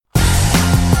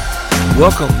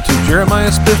Welcome to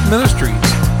Jeremiah Smith Ministries,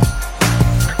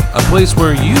 a place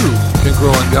where you can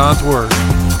grow in God's Word.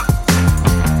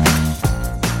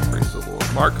 Praise the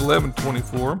Lord. Mark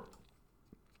 11:24,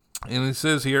 and it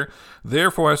says here,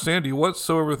 "Therefore I say unto you,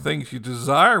 whatsoever things you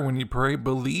desire when you pray,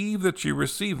 believe that you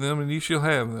receive them, and you shall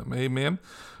have them." Amen.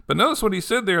 But notice what he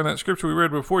said there in that scripture we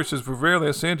read before. He says, "For verily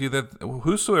I say unto you, that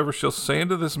whosoever shall say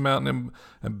unto this mountain,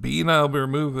 and be now be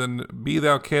removed, and be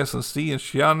thou cast in the sea, and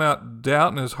shall not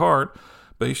doubt in his heart,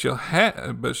 but he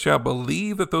shall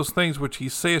believe that those things which he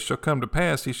saith shall come to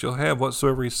pass, he shall have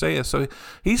whatsoever he saith." So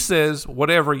he says,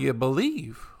 whatever you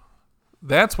believe,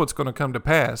 that's what's going to come to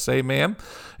pass. Amen.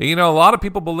 And, a lot of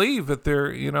people believe that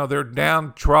they're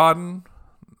downtrodden.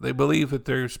 They believe that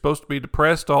they're supposed to be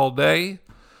depressed all day.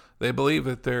 They believe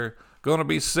that they're going to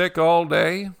be sick all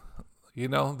day.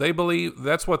 They believe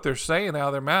that's what they're saying out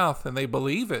of their mouth, and they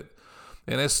believe it.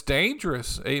 And it's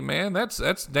dangerous. Amen.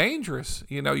 That's dangerous.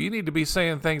 You need to be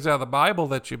saying things out of the Bible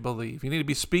that you believe. You need to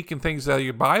be speaking things out of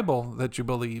your Bible that you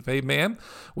believe. Amen.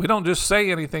 We don't just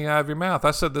say anything out of your mouth. I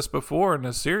said this before in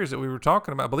a series that we were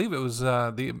talking about. I believe it was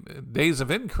the Days of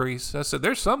Increase. I said,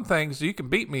 there's some things you can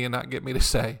beat me and not get me to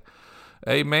say.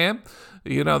 Amen.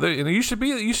 You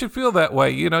should feel that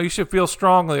way. You should feel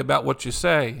strongly about what you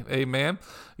say. Amen.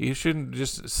 You shouldn't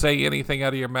just say anything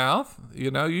out of your mouth.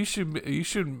 You should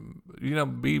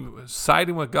be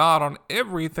siding with God on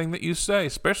everything that you say,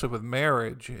 especially with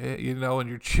marriage, and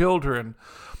your children.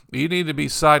 You need to be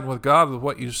siding with God with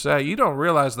what you say. You don't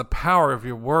realize the power of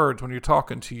your words when you're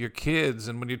talking to your kids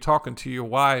and when you're talking to your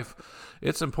wife.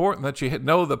 It's important that you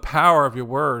know the power of your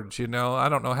words. I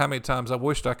don't know how many times I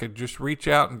wished I could just reach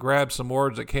out and grab some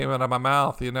words that came out of my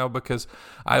mouth, because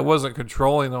I wasn't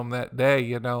controlling them that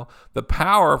day. The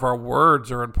power of our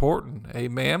words are important.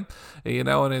 Amen.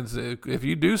 And if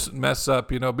you do mess up,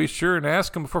 be sure and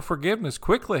ask him for forgiveness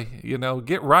quickly.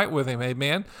 Get right with him.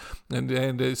 Amen.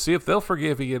 And see if they'll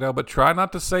forgive you, but try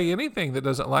not to say anything that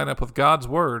doesn't line up with God's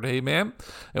word. Amen.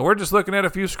 And we're just looking at a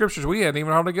few scriptures. We hadn't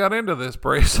even hardly got into this.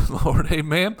 Praise the Lord.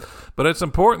 Amen. But it's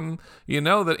important,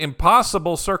 that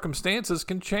impossible circumstances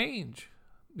can change.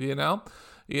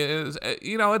 It's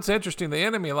interesting. The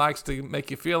enemy likes to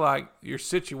make you feel like your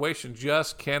situation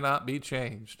just cannot be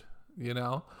changed.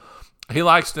 He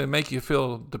likes to make you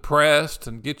feel depressed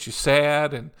and get you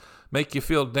sad and make you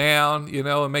feel down,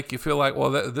 and make you feel like, well,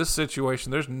 this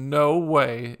situation, there's no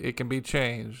way it can be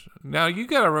changed. Now, you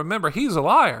got to remember, he's a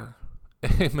liar.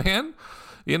 Amen.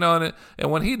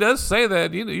 And when he does say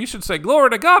that, you should say, glory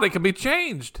to God, it can be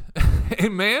changed.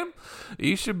 Amen.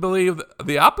 You should believe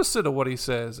the opposite of what he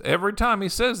says. Every time he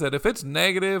says that, if it's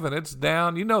negative and it's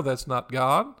down, that's not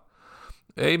God.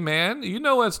 Amen.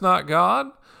 It's not God.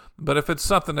 But if it's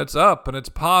something that's up and it's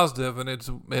positive and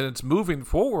it's moving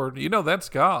forward, that's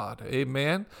God.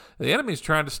 Amen. The enemy's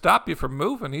trying to stop you from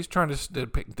moving. He's trying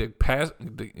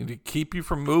to keep you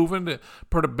from moving, to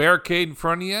put a barricade in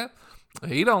front of you.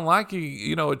 He don't like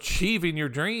you, achieving your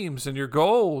dreams and your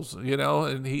goals,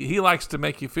 and he likes to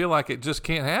make you feel like it just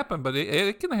can't happen, but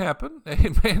it can happen.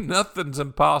 Amen. Nothing's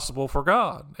impossible for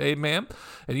God. Amen.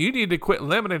 And you need to quit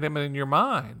limiting him in your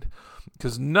mind,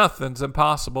 because nothing's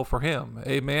impossible for him.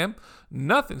 Amen.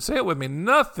 Nothing. Say it with me.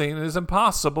 Nothing is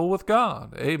impossible with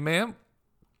God. Amen.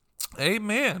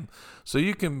 Amen. So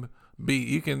you can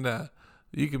be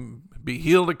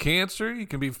healed of cancer. You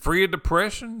can be free of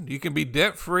depression. You can be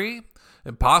debt free.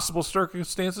 Impossible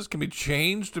circumstances can be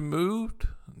changed and moved.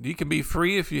 You can be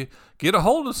free if you get a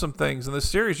hold of some things in this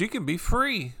series. You can be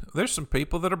free. There's some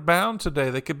people that are bound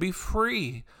today. They could be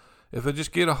free if they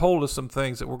just get a hold of some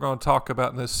things that we're going to talk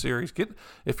about in this series.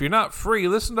 If you're not free,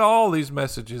 listen to all these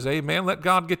messages. Amen. Let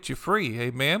God get you free.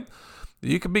 Amen.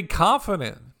 You can be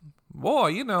confident.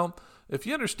 Boy, if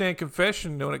you understand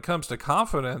confession when it comes to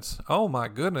confidence, oh my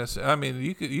goodness. I mean,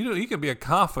 you can be a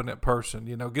confident person.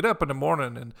 Get up in the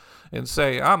morning and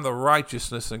say, I'm the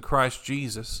righteousness in Christ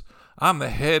Jesus. I'm the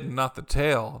head and not the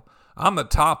tail. I'm the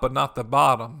top and not the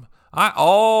bottom. I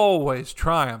always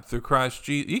triumph through Christ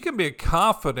Jesus. You can be a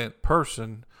confident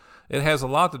person. It has a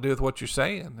lot to do with what you're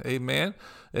saying. Amen.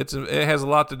 It has a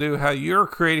lot to do with how you're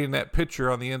creating that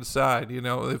picture on the inside.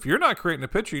 If you're not creating a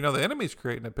picture, the enemy's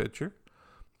creating a picture.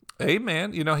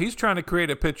 Amen. He's trying to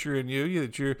create a picture in you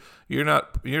that you're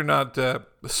not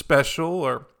special,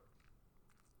 or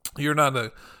you're not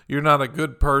a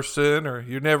good person, or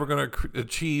you're never going to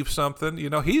achieve something.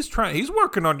 He's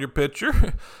working on your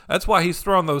picture. That's why he's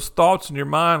throwing those thoughts in your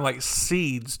mind like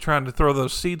seeds, trying to throw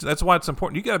those seeds. That's why it's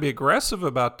important. You got to be aggressive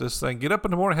about this thing. Get up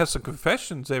in the morning, have some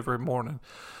confessions every morning.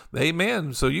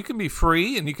 Amen. So you can be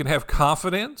free and you can have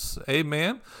confidence.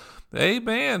 Amen.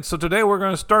 Amen. So today we're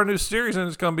going to start a new series, and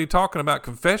it's going to be talking about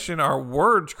confession. Our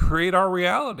words create our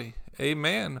reality.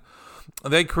 Amen.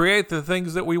 They create the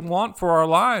things that we want for our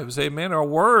lives. Amen. Our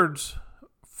words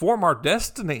form our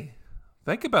destiny.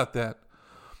 Think about that.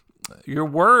 Your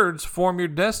words form your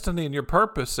destiny and your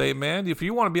purpose. Amen. If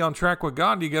you want to be on track with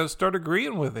God, you got to start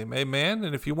agreeing with Him. Amen.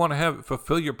 And if you want to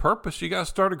fulfill your purpose, you got to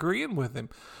start agreeing with Him.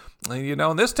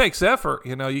 And this takes effort.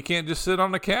 You can't just sit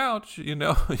on the couch.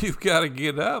 You've got to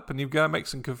get up and you've got to make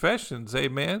some confessions.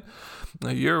 Amen.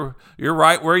 You're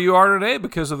right where you are today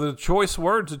because of the choice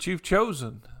words that you've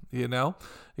chosen. You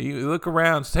look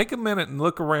around, take a minute and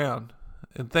look around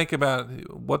and think about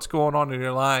what's going on in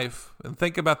your life and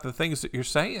think about the things that you're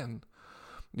saying.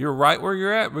 You're right where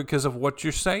you're at because of what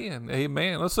you're saying.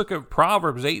 Amen. Let's look at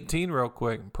Proverbs 18 real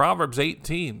quick. Proverbs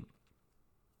 18.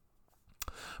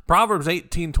 Proverbs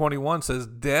 18:21 says,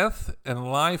 "Death and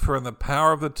life are in the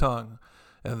power of the tongue,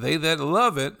 and they that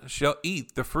love it shall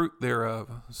eat the fruit thereof."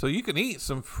 So you can eat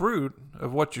some fruit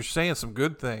of what you're saying, some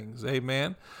good things.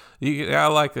 Amen. I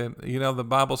like it. The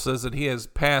Bible says that He has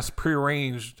past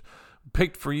prearranged,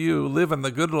 picked for you, living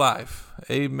the good life.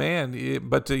 Amen.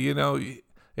 But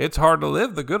it's hard to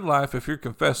live the good life if you're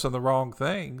confessing the wrong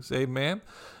things. Amen.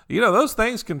 Those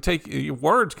things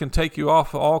words can take you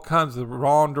off all kinds of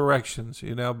wrong directions,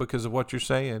 because of what you're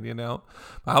saying,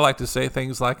 I like to say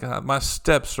things like, my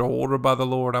steps are ordered by the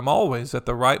Lord. I'm always at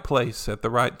the right place at the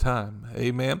right time.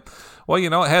 Amen. Well,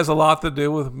 it has a lot to do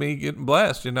with me getting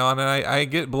blessed, and I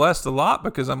get blessed a lot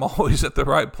because I'm always at the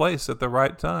right place at the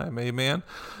right time. Amen.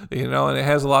 And it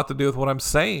has a lot to do with what I'm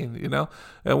saying, and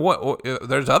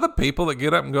there's other people that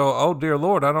get up and go, "Oh, dear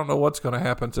Lord, I don't know what's going to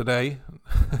happen today."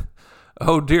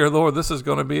 Oh, dear Lord, this is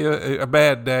going to be a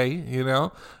bad day,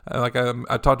 Like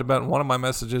I talked about in one of my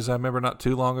messages, I remember not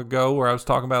too long ago, where I was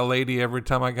talking about a lady every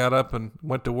time I got up and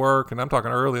went to work, and I'm talking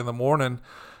early in the morning,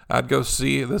 I'd go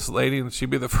see this lady, and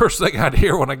she'd be the first thing I'd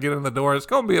hear when I get in the door. It's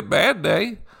going to be a bad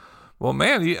day. Well,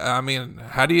 man,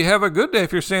 how do you have a good day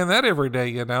if you're saying that every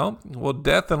day, Well,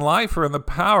 death and life are in the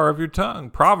power of your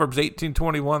tongue. Proverbs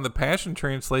 18:21, the Passion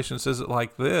Translation says it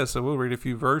like this, and we'll read a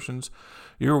few versions.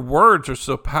 "Your words are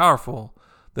so powerful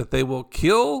that they will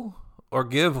kill or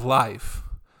give life,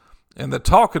 and the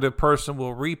talkative person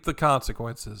will reap the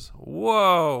consequences."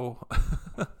 Whoa.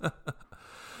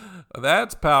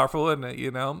 That's powerful, isn't it?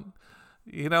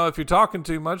 If you're talking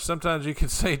too much, sometimes you can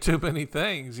say too many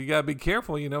things. You got to be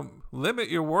careful, limit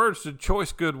your words to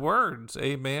choice good words.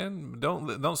 Amen.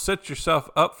 Don't set yourself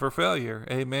up for failure.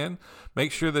 Amen.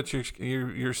 Make sure that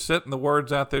you're setting the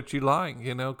words out that you like,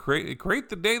 create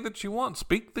the day that you want.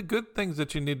 Speak the good things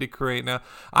that you need to create. Now,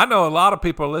 I know a lot of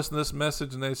people are listening to this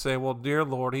message and they say, "Well, dear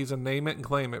Lord, he's a name it and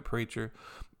claim it preacher."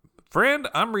 Friend,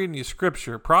 I'm reading you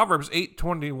scripture. Proverbs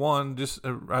 8:21,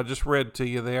 I just read to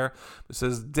you there. It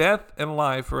says, "Death and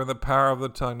life are in the power of the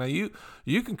tongue." Now,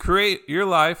 you can create your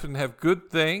life and have good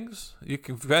things. You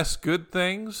confess good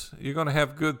things, you're going to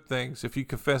have good things. If you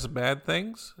confess bad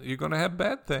things, you're going to have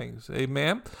bad things.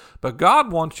 Amen. But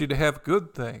God wants you to have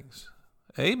good things.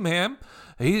 Amen.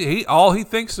 He all He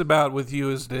thinks about with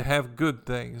you is to have good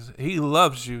things. He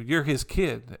loves you. You're His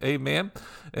kid. Amen.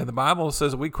 And the Bible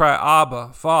says we cry,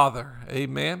 "Abba, Father."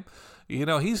 Amen.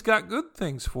 He's got good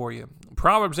things for you.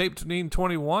 Proverbs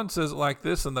 18:21 says it like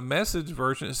this in the Message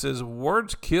version. It says,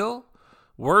 "Words kill,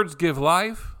 words give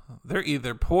life. They're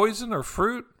either poison or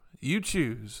fruit. You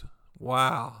choose."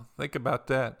 Wow. Think about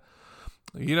that.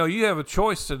 You have a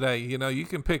choice today. You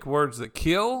can pick words that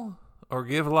kill or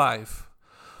give life.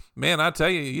 Man, I tell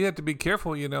you, you have to be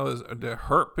careful, to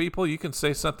hurt people. You can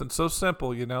say something so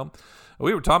simple,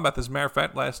 We were talking about this. Matter of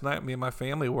fact, last night, me and my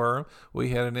family we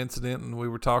had an incident, and we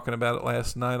were talking about it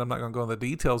last night. I'm not going to go into the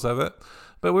details of it,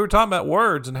 but we were talking about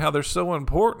words and how they're so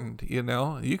important,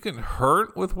 You can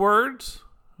hurt with words,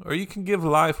 or you can give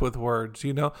life with words,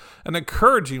 An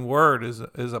encouraging word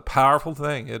is a powerful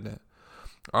thing, isn't it?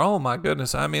 Oh, my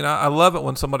goodness. I love it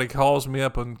when somebody calls me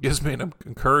up and gives me an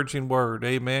encouraging word.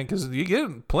 Amen. Because you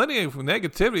get plenty of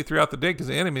negativity throughout the day because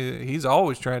the enemy, he's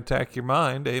always trying to attack your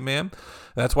mind. Amen.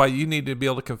 That's why you need to be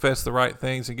able to confess the right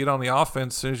things and get on the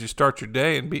offense as soon as you start your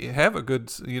day and have a good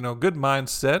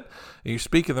mindset. And you're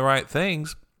speaking the right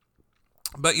things.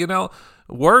 But,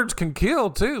 words can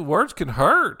kill too. Words can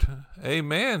hurt.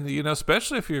 Amen.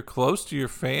 Especially if you're close to your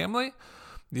family.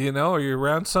 Or you're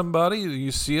around somebody, you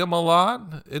see them a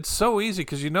lot. It's so easy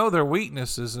because their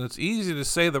weaknesses, and it's easy to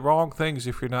say the wrong things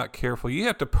if you're not careful. You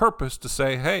have to purpose to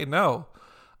say, "Hey, no,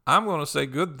 I'm going to say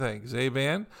good things."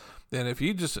 Amen. And if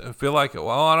you just feel like, "Well,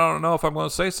 I don't know if I'm going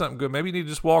to say something good," maybe you need to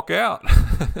just walk out.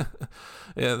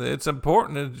 It's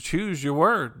important to choose your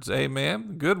words.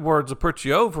 Amen. Good words will put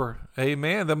you over.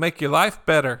 Amen. They'll make your life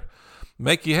better.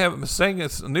 make you sing a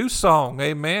new song.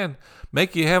 Amen.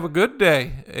 Make you have a good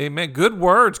day. Amen. Good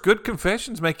words, good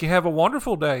confessions make you have a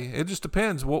wonderful day. It just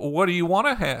depends. What do you want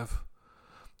to have?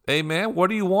 Amen. What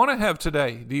do you want to have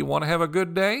today? Do you want to have a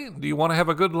good day? Do you want to have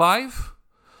a good life?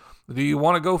 Do you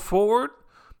want to go forward?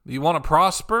 Do you want to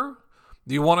prosper?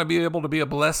 Do you want to be able to be a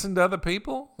blessing to other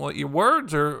people? Well, your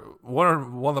words are one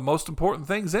of the most important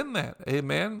things in that.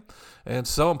 Amen. And it's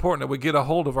so important that we get a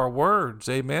hold of our words.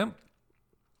 Amen.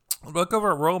 Look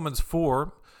over at Romans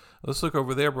 4. Let's look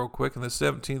over there real quick in the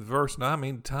 17th verse. Now,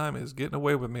 time is getting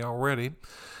away with me already.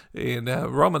 And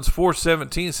Romans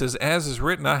 4:17 says, as is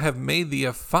written, I have made thee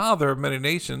a father of many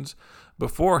nations,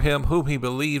 before him whom he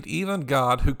believed, even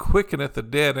God, who quickeneth the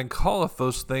dead, and calleth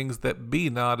those things that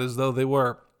be not as though they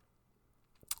were.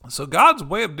 So God's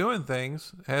way of doing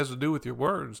things has to do with your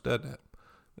words, doesn't it?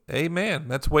 Amen.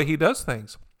 That's the way he does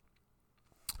things.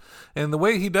 And the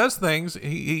way he does things,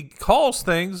 he calls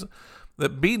things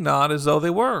that be not as though they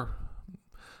were.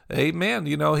 Amen.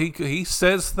 He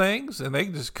says things and they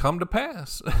just come to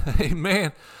pass.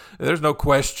 Amen. There's no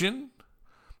question.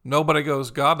 Nobody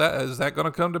goes, God, is that going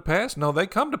to come to pass? No, they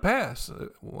come to pass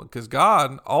because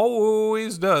God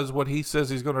always does what he says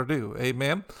he's going to do.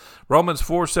 Amen. Romans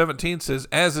 4:17 says,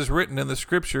 as is written in the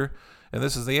scripture, and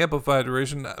this is the Amplified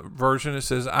version, it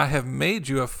says, I have made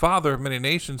you a father of many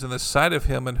nations in the sight of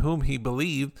him in whom he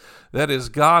believed, that is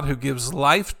God who gives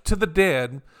life to the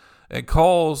dead and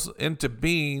calls into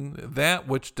being that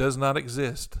which does not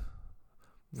exist.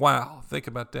 Wow, think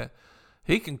about that.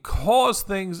 He can cause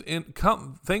things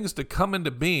to come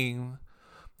into being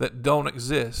that don't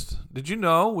exist. Did you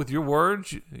know with your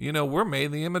words, we're made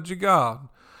in the image of God.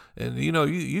 And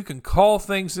you can call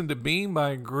things into being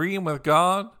by agreeing with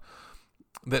God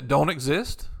that don't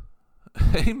exist.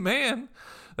 Amen.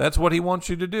 That's what he wants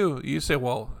you to do. You say,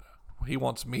 well, he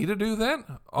wants me to do that?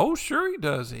 Oh, sure he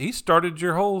does. He started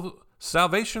your whole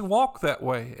salvation walk that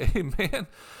way. Amen.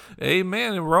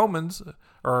 Amen. In Romans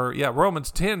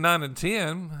 10:9 and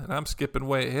 10, and I'm skipping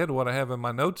way ahead of what I have in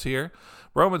my notes here.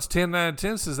 Romans 10:9 and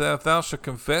 10 says that if thou shalt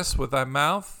confess with thy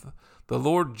mouth the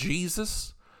Lord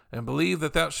Jesus, and believe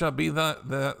that thou shalt be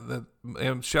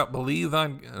and shalt believe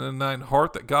in thine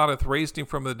heart that God hath raised him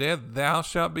from the dead, thou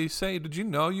shalt be saved. Did you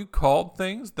know you called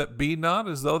things that be not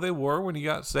as though they were when you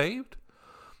got saved?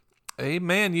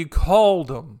 Amen. You called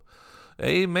them.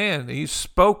 Amen. You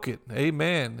spoke it.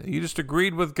 Amen. You just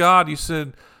agreed with God. You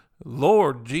said,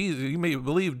 Lord Jesus, you may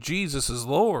believe Jesus is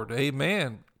Lord.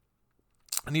 Amen.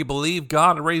 And you believe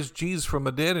God raised Jesus from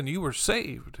the dead and you were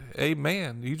saved.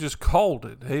 Amen. You just called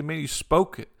it. Amen. You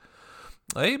spoke it.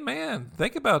 Amen.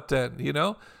 Think about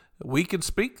that. We can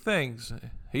speak things.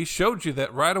 He showed you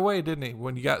that right away, didn't he?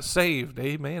 When you got saved.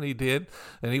 Amen. He did.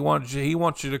 And he wants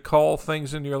you to call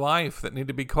things in your life that need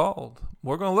to be called.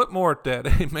 We're going to look more at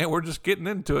that. Amen. We're just getting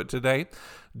into it today.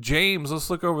 James, let's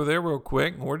look over there real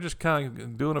quick. We're just kind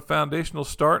of doing a foundational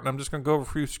start, and I'm just going to go over a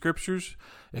few scriptures.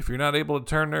 If you're not able to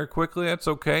turn there quickly, that's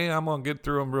okay. I'm going to get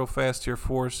through them real fast here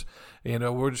for us.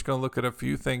 We're just going to look at a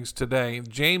few things today.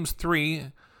 James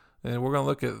 3, and we're going to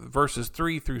look at verses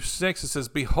 3 through 6. It says,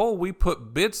 behold, we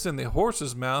put bits in the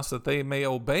horses' mouths that they may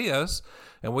obey us,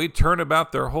 and we turn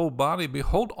about their whole body.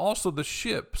 Behold also the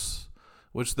ships,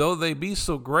 which though they be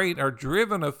so great, are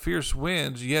driven of fierce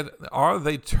winds, yet are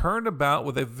they turned about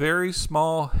with a very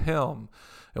small helm.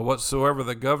 And whatsoever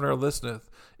the governor listeneth,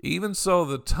 even so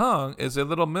the tongue is a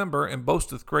little member, and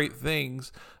boasteth great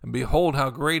things. And behold, how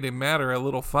great a matter a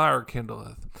little fire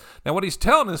kindleth. Now what he's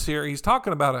telling us here, he's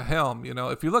talking about a helm.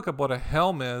 If you look up what a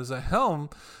helm is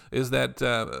that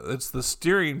it's the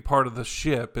steering part of the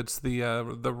ship. It's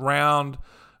the round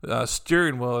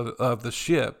steering wheel of the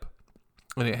ship.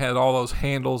 And it had all those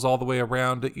handles all the way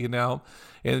around it,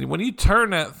 And when you turn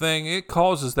that thing, it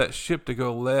causes that ship to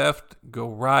go left, go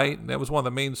right. And that was one of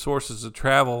the main sources of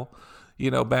travel,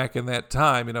 back in that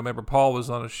time. Remember Paul was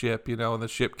on a ship, and the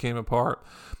ship came apart.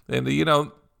 And,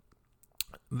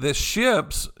 the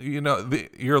ships,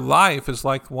 your life is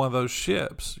like one of those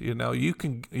ships. You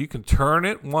can turn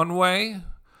it one way,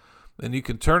 and you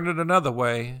can turn it another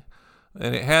way.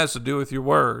 And it has to do with your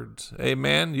words.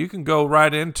 Amen. You can go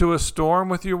right into a storm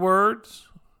with your words.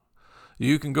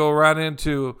 You can go right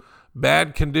into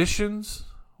bad conditions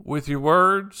with your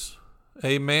words.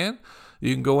 Amen.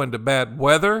 You can go into bad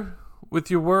weather with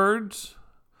your words.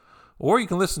 Or you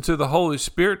can listen to the Holy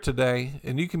Spirit today,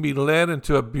 and you can be led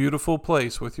into a beautiful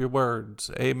place with your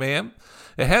words. Amen.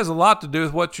 It has a lot to do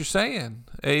with what you're saying.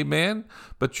 Amen.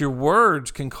 But your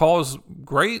words can cause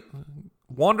great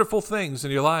wonderful things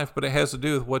in your life, but it has to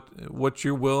do with what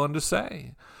you're willing to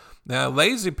say. Now,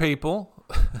 lazy people,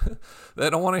 they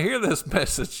don't want to hear this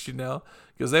message,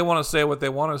 because because they want to say what they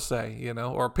want to say,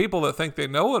 or people that think they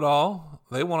know it all,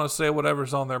 they want to say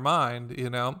whatever's on their mind,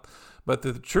 But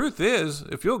the truth is,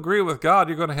 if you agree with God,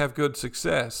 you're going to have good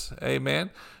success. Amen.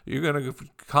 You're going to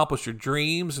accomplish your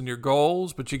dreams and your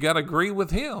goals, but you got to agree with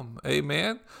Him.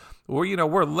 Amen.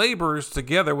 We're laborers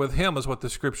together with Him is what the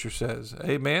Scripture says.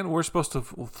 Amen. We're supposed to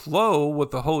flow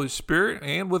with the Holy Spirit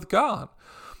and with God.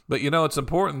 But it's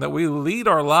important that we lead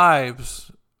our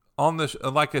lives on this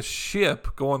like a ship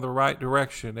going the right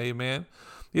direction. Amen.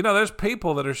 There's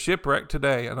people that are shipwrecked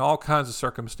today in all kinds of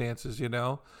circumstances,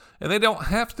 and they don't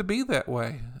have to be that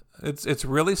way. It's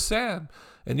really sad.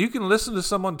 And you can listen to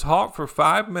someone talk for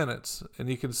 5 minutes and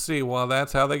you can see, well,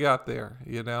 that's how they got there,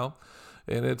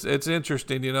 And it's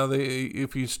interesting,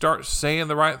 if you start saying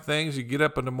the right things, you get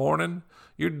up in the morning,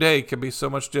 your day can be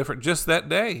so much different just that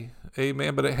day.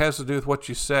 Amen. But it has to do with what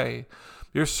you say.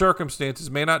 Your circumstances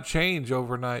may not change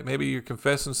overnight. Maybe you're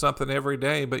confessing something every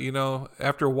day, but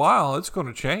after a while, it's going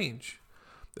to change.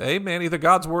 Amen. Either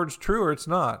God's word's true or it's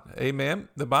not. Amen.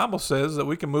 The Bible says that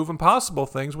we can move impossible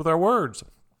things with our words.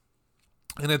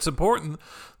 And it's important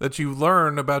that you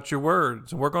learn about your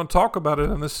words. And we're going to talk about it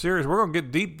in this series. We're going to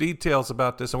get deep details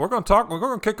about this. And we're going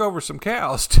to kick over some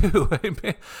cows too.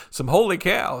 Amen. Some holy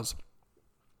cows.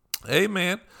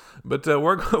 Amen. But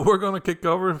we're going to kick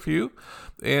over a few,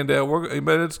 and you're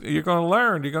going to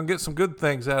learn. You're going to get some good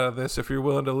things out of this if you're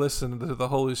willing to listen to the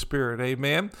Holy Spirit.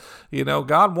 Amen.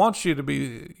 God wants you to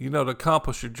be, to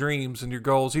accomplish your dreams and your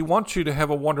goals. He wants you to have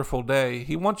a wonderful day.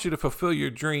 He wants you to fulfill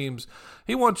your dreams.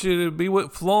 He wants you to be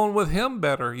flowing with Him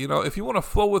better. If you want to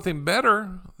flow with Him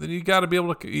better, then you got to be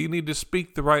able to. You need to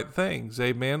speak the right things.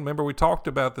 Amen. Remember, we talked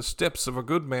about the steps of a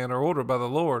good man are ordered by the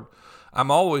Lord. I'm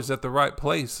always at the right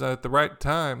place at the right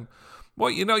time. Well,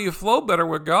 you flow better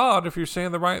with God if you're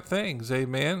saying the right things.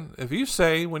 Amen. If you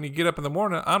say when you get up in the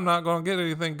morning, I'm not going to get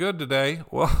anything good today,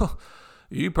 well,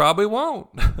 you probably won't.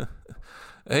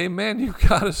 Amen. You've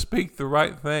got to speak the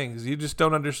right things. You just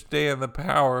don't understand the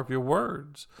power of your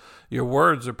words. Your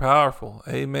words are powerful.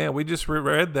 Amen. We just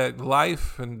read that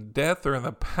life and death are in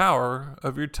the power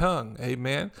of your tongue.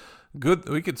 Amen. Good.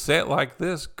 We could say it like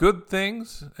this: good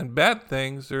things and bad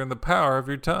things are in the power of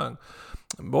your tongue.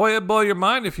 Boy, it'd blow your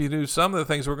mind if you knew some of the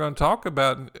things we're going to talk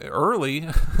about early.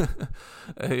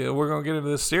 We're going to get into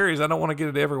this series. I don't want to get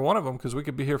into every one of them because we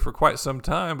could be here for quite some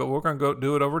time, but we're going to go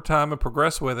do it over time and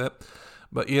progress with it.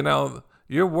 But,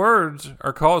 your words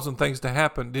are causing things to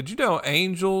happen. Did you know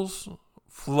angels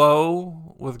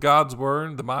flow with God's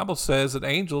word? The Bible says that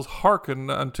angels hearken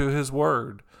unto His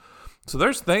word. So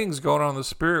there's things going on in the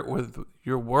Spirit with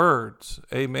your words.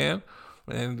 Amen.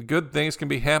 And good things can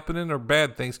be happening or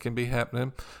bad things can be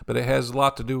happening, but it has a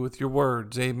lot to do with your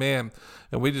words. Amen.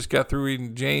 And we just got through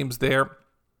reading James there.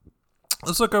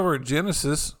 Let's look over at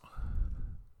Genesis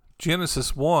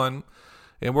 1,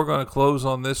 and we're going to close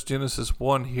on this Genesis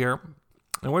 1 here.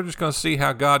 And we're just going to see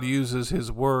how God uses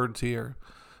His words here.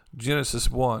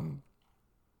 Genesis 1.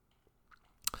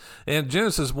 In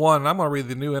Genesis 1, I'm going to read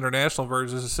the New International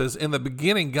Version. It says, "In the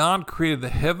beginning, God created the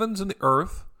heavens and the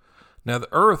earth. Now the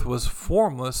earth was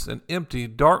formless and empty.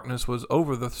 Darkness was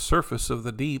over the surface of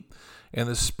the deep, and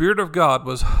the Spirit of God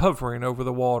was hovering over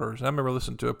the waters." I remember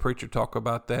listening to a preacher talk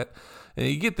about that, and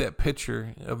you get that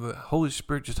picture of the Holy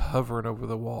Spirit just hovering over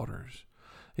the waters.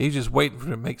 He's just waiting for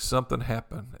to make something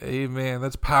happen. Amen.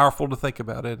 That's powerful to think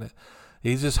about, isn't it?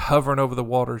 He's just hovering over the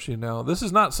waters, This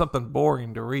is not something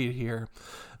boring to read here.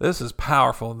 This is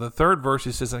powerful. In the third verse,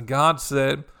 he says, "And God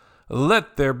said,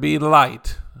 let there be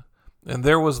light. And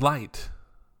there was light."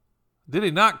 Did He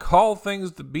not call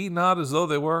things to be not as though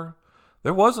they were?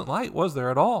 There wasn't light, was there,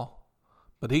 at all?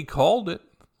 But He called it,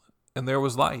 and there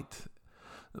was light.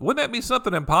 Wouldn't that be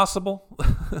something impossible?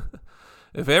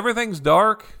 If everything's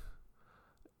dark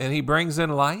and He brings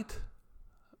in light?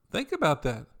 Think about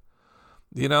that.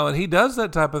 And He does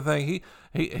that type of thing.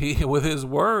 He with His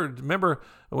word. Remember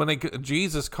when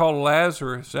Jesus called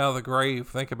Lazarus out of the grave?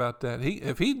 Think about that.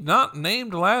 If He'd not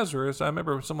named Lazarus, I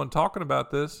remember someone talking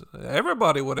about this,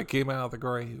 everybody would have came out of the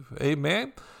grave.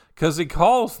 Amen. Because He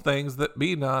calls things that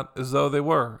be not as though they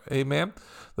were. Amen.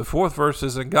 The fourth verse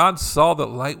says, "And God saw that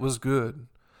light was good.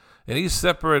 And He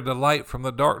separated the light from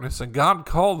the darkness. And God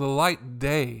called the light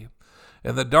day.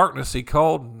 And the darkness He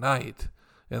called night.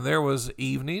 And there was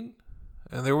evening.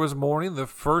 And there was morning, the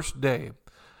first day.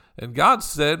 And God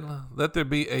said, let there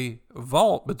be a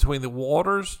vault between the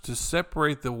waters to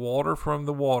separate the water from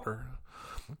the water."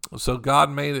 So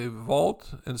God made a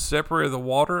vault and separated the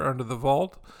water under the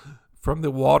vault from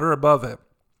the water above it.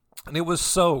 And it was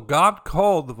so. God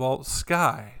called the vault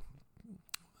sky.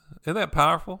 Isn't that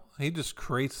powerful? He just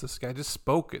creates the sky, just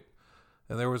spoke it,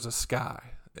 and there was a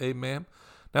sky. Amen.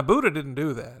 Now, Buddha didn't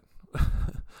do that.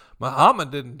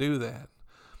 Muhammad didn't do that.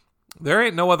 There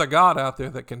ain't no other God out there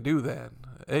that can do that.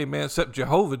 Amen. Except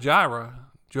Jehovah Jireh.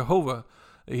 Jehovah.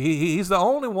 He's the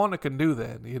only one that can do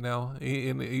that, you know.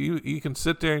 You can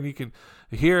sit there and you can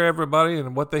hear everybody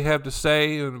and what they have to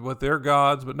say and what their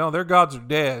gods, but no, their gods are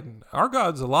dead. Our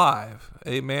God's alive.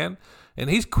 Amen. And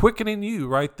he's quickening you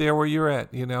right there where you're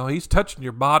at, you know. He's touching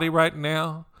your body right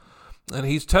now. And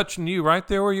he's touching you right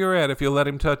there where you're at if you let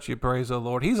him touch you, praise the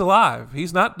Lord. He's alive.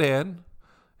 He's not dead.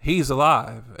 He's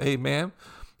alive. Amen.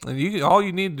 And all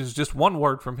you need is just one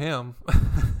word from him.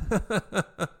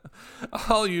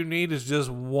 All you need is just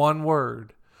one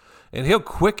word. And he'll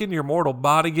quicken your mortal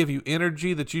body, give you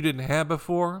energy that you didn't have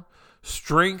before,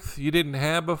 strength you didn't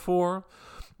have before.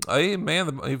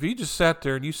 Amen. If you just sat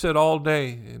there and you said all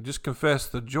day and just confess,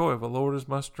 the joy of the Lord is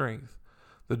my strength.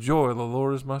 The joy of the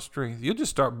Lord is my strength. You'll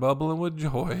just start bubbling with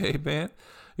joy. Amen.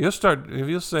 If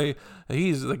you'll say,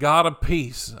 he's the God of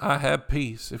peace, I have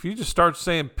peace. If you just start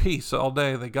saying peace all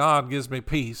day, that God gives me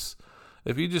peace.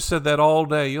 If you just said that all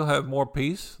day, you'll have more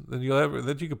peace than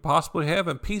you could possibly have,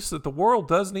 and peace that the world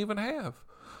doesn't even have.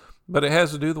 But it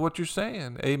has to do with what you're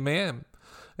saying. Amen.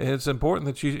 And it's important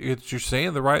that you're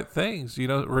saying the right things. You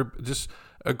know, just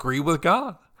agree with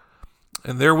God.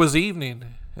 And there was evening,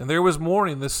 and there was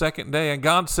morning the second day. And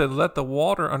God said, let the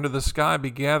water under the sky be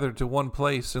gathered to one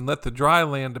place, and let the dry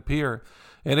land appear.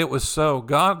 And it was so.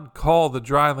 God called the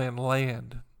dry land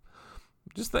land.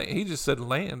 He just said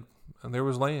land, and there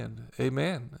was land.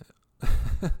 Amen.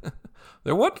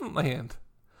 There wasn't land,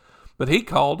 but he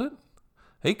called it.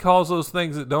 He calls those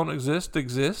things that don't exist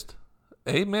exist.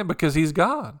 Amen, because he's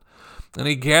God. And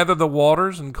he gathered the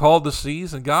waters and called the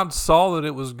seas, and God saw that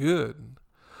it was good.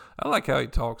 I like how he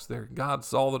talks there. God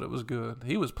saw that it was good.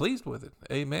 He was pleased with it.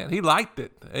 Amen. He liked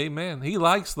it. Amen. He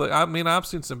likes I've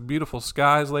seen some beautiful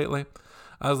skies lately.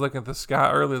 I was looking at the sky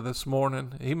earlier this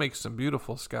morning. He makes some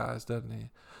beautiful skies, doesn't he?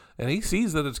 And he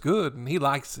sees that it's good, and he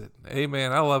likes it.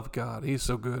 Amen. I love God. He's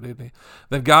so good, isn't he?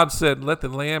 Then God said, let the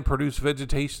land produce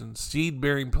vegetation,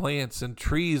 seed-bearing plants, and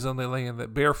trees on the land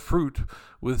that bear fruit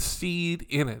with seed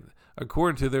in it,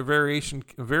 according to their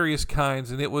various kinds.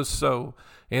 And it was so.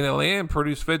 And the land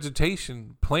produced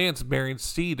vegetation, plants bearing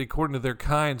seed according to their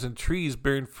kinds, and trees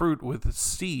bearing fruit with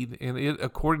seed in it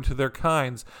according to their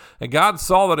kinds. And God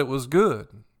saw that it was good.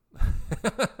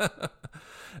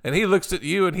 And he looks at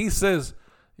you and he says,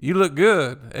 you look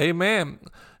good. Amen.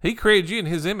 He created you in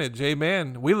his image.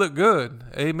 Amen. We look good.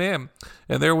 Amen.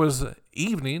 And there was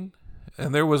evening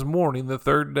and there was morning the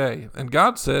third day. And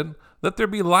God said, let there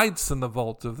be lights in the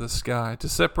vault of the sky to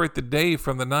separate the day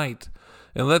from the night,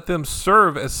 and let them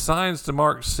serve as signs to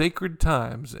mark sacred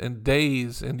times and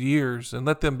days and years, and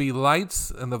let them be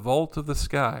lights in the vault of the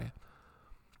sky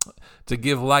to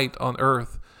give light on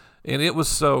earth. And it was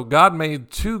so. God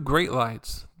made two great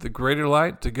lights, the greater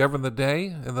light to govern the day,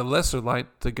 and the lesser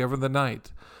light to govern the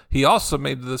night. He also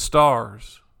made the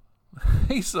stars.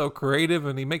 He's so creative,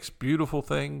 and he makes beautiful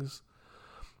things.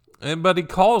 But he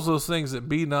calls those things that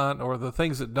be not, or the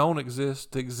things that don't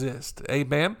exist, to exist.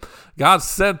 Amen. God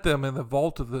set them in the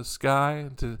vault of the sky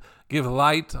to give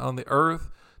light on the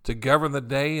earth, to govern the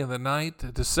day and the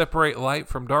night, to separate light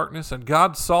from darkness. And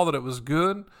God saw that it was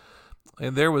good.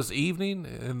 And there was evening,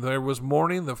 and there was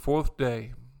morning the fourth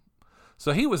day.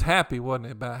 So he was happy, wasn't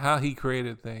he, about how he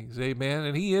created things. Amen.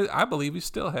 And I believe he's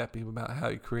still happy about how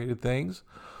he created things.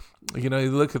 You know,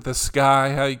 you look at the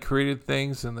sky, how he created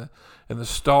things, and the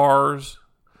stars.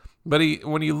 But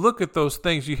when you look at those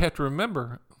things, you have to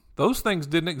remember, those things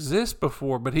didn't exist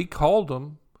before, but he called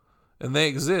them, and they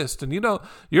exist. And you know,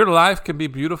 your life can be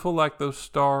beautiful like those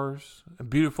stars, and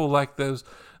beautiful like those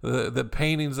the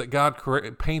paintings that God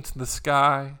paints in the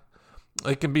sky.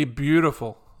 It can be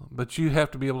beautiful, but you have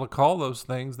to be able to call those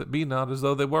things that be not as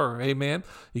though they were. Amen.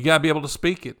 You got to be able to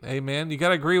speak it. Amen. You got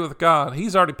to agree with God.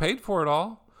 He's already paid for it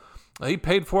all. He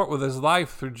paid for it with his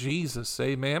life through Jesus.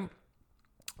 Amen.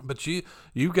 But you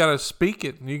got to speak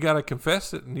it, and you got to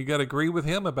confess it, and you got to agree with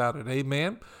him about it.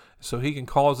 Amen. So he can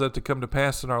cause that to come to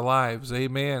pass in our lives.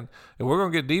 Amen. And we're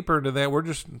going to get deeper into that. We're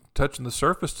just touching the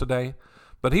surface today.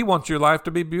 But he wants your life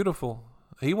to be beautiful.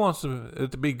 He wants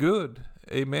it to be good.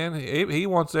 Amen. He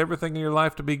wants everything in your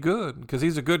life to be good because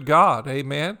he's a good God.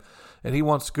 Amen. And he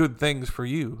wants good things for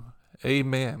you.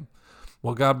 Amen.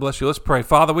 Well, God bless you. Let's pray.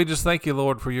 Father, we just thank you,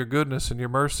 Lord, for your goodness and your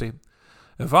mercy.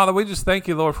 And Father, we just thank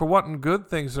you, Lord, for wanting good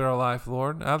things in our life,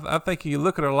 Lord. I think you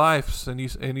look at our lives and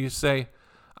you say,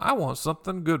 I want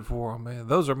something good for them, man.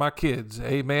 Those are my kids.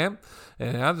 Amen.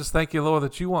 And I just thank you, Lord,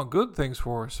 that you want good things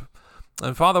for us.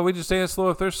 And Father, we just ask,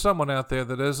 Lord, if there's someone out there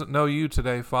that doesn't know you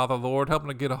today, Father, Lord, help them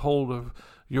to get a hold of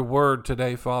your word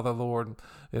today, Father, Lord,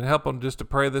 and help them just to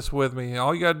pray this with me.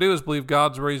 All you got to do is believe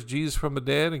God's raised Jesus from the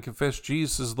dead and confess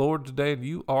Jesus as Lord today, and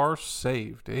you are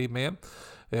saved. Amen.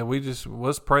 And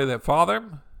let's pray that. Father,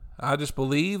 I just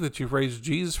believe that you've raised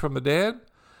Jesus from the dead,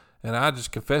 and I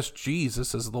just confess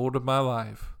Jesus as Lord of my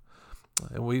life.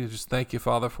 And we just thank you,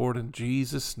 Father, for it in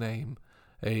Jesus' name.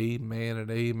 Amen and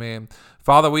amen.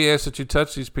 Father, we ask that you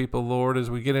touch these people, Lord,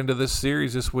 as we get into this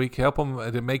series this week. Help them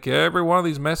to make every one of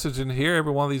these messages and hear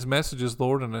every one of these messages,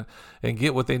 Lord, and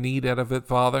get what they need out of it,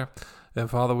 Father. And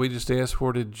Father, we just ask for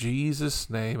it in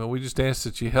Jesus' name. And we just ask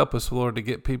that you help us, Lord, to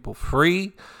get people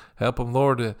free. Help them,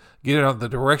 Lord, to get on the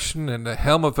direction and the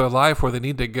helm of their life where they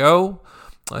need to go.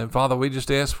 And Father, we just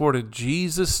ask for it in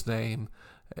Jesus' name.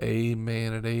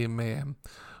 Amen and amen.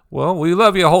 Well, we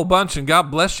love you a whole bunch, and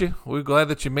God bless you. We're glad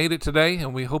that you made it today,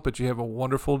 and we hope that you have a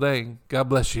wonderful day. God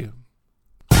bless you.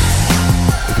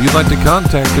 If you'd like to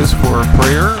contact us for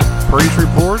prayer, praise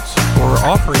reports, or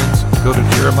offerings, go to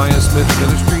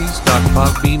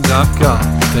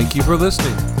jeremiahsmithministries.podbean.com. Thank you for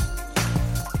listening.